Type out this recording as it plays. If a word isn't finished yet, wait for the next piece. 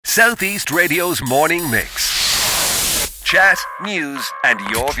Southeast Radio's morning mix. Chat, news and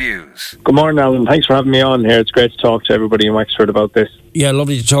your views. Good morning, Alan. Thanks for having me on here. It's great to talk to everybody in Wexford about this. Yeah,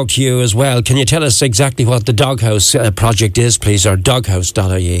 lovely to talk to you as well. Can you tell us exactly what the Doghouse project is, please, or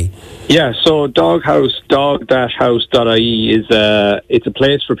doghouse.ie? Yeah, so Doghouse, dog-house.ie is it's a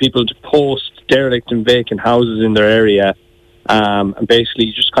place for people to post derelict and vacant houses in their area, and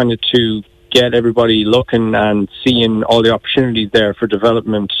basically just kind of to get everybody looking and seeing all the opportunities there for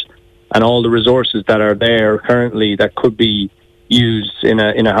development and all the resources that are there currently that could be used in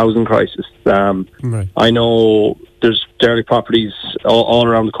a housing crisis. Right. I know there's derelict properties all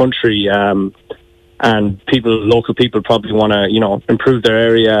around the country, and local people probably want to, improve their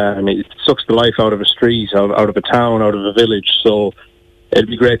area, and it sucks the life out of a street, out of a town, out of a village. So it'd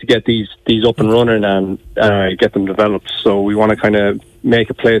be great to get these up and running and get them developed. So we want to kind of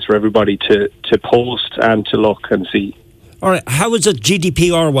make a place for everybody to post and to look and see. All right, how is it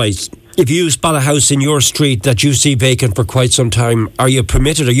GDPR-wise? If you spot a house in your street that you see vacant for quite some time, are you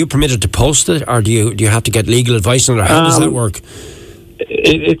permitted to post it, or do you have to get legal advice on it? How does that work?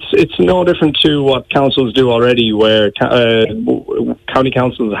 It's no different to what councils do already, where county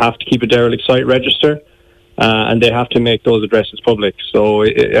councils have to keep a derelict site register, and they have to make those addresses public. So,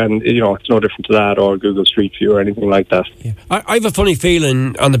 it's no different to that or Google Street View or anything like that. Yeah. I have a funny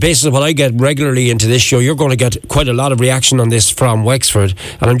feeling, on the basis of what I get regularly into this show, you're going to get quite a lot of reaction on this from Wexford,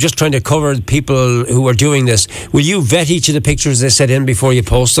 and I'm just trying to cover the people who are doing this. Will you vet each of the pictures they set in before you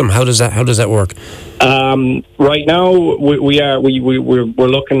post them? How does that work? Right now, we're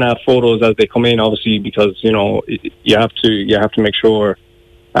looking at photos as they come in, obviously, because you have to make sure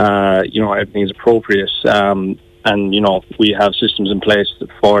everything is appropriate, and we have systems in place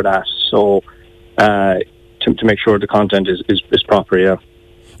for that. So to make sure the content is proper. Yeah.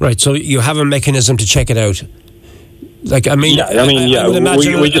 Right. So you have a mechanism to check it out. I would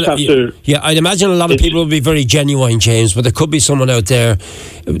imagine we just have to. Yeah, I'd imagine a lot of people will be very genuine, James, but there could be someone out there.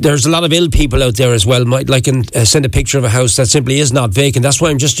 There's a lot of ill people out there as well. Might send a picture of a house that simply is not vacant. That's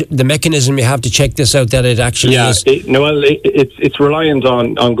why the mechanism you have to check this out, that it actually is. It's reliant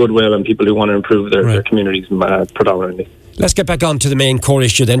on goodwill and people who want to improve their communities predominantly. Let's get back on to the main core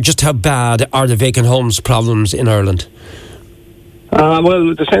issue then. Just how bad are the vacant homes problems in Ireland?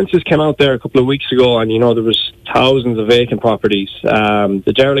 Well, the census came out there a couple of weeks ago, and there was thousands of vacant properties.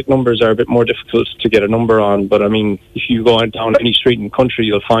 The derelict numbers are a bit more difficult to get a number on, but if you go down any street in the country,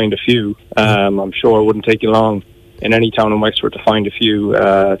 you'll find a few. I'm sure it wouldn't take you long in any town in Wexford to find a few.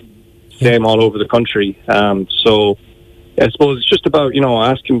 Same all over the country. So I suppose it's just about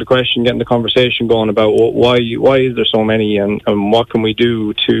asking the question, getting the conversation going about why is there so many, and what can we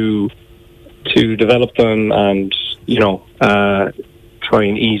do to develop them and try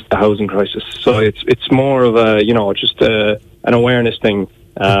and ease the housing crisis. So it's more of an awareness thing,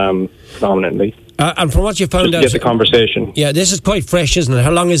 predominantly. And from what you found out, get the conversation. Yeah, this is quite fresh, isn't it?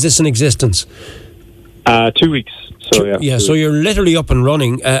 How long is this in existence? 2 weeks. So yeah. So you're literally up and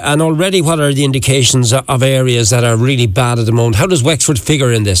running. And already, what are the indications of areas that are really bad at the moment? How does Wexford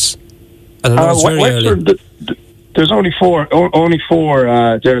figure in this? And I know it's very early. There's only four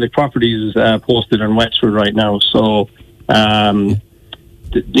derelict properties posted in Wexford right now. So,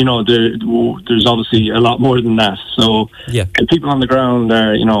 there's obviously a lot more than that. So, the people on the ground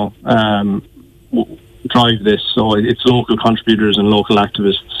are, drive this. So it's local contributors and local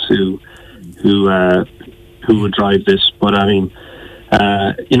activists who would drive this. But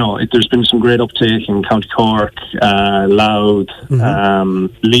there's been some great uptake in County Cork, Louth,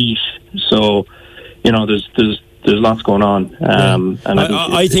 Leith. So, there's lots going on, and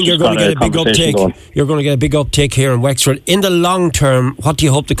I think you're going to get a big uptake. You're going to get a big uptake here in Wexford. In the long term, what do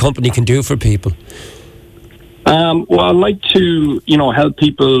you hope the company can do for people? Well, I'd like to, help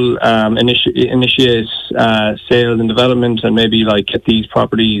people initiate sales and development, and maybe get these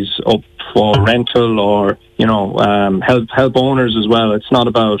properties up for rental, or help owners as well. It's not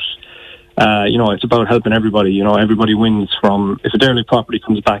about. It's about helping everybody. Everybody wins if a derelict property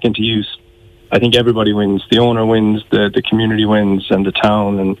comes back into use. I think everybody wins. The owner wins, the community wins, and the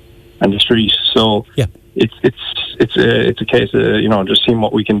town and the street. So it's a case of just seeing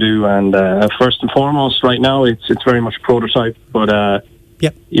what we can do. And first and foremost, right now it's very much a prototype, but we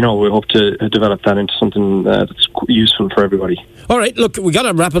hope to develop that into something that's useful for everybody. All right, look, we got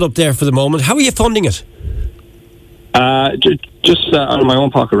to wrap it up there for the moment. How are you funding it? Just out of my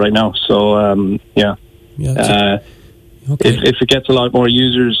own pocket right now. So Okay. If it gets a lot more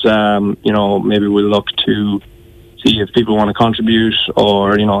users, maybe we'll look to see if people want to contribute,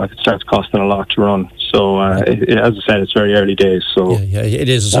 or if it starts costing a lot to run. So as I said, it's very early days. So yeah, it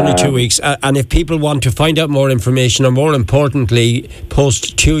is. It's only 2 weeks, and if people want to find out more information, or more importantly,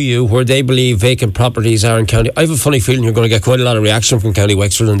 post to you where they believe vacant properties are in County. I have a funny feeling you're going to get quite a lot of reaction from County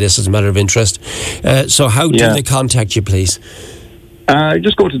Wexford on this as a matter of interest. So how do they contact you, please?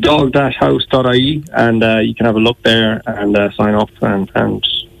 Just go to dog-house.ie and you can have a look there and sign up and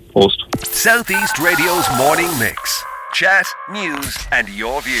post. Southeast Radio's morning mix. Chat, news, and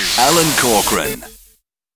your views. Alan Corcoran.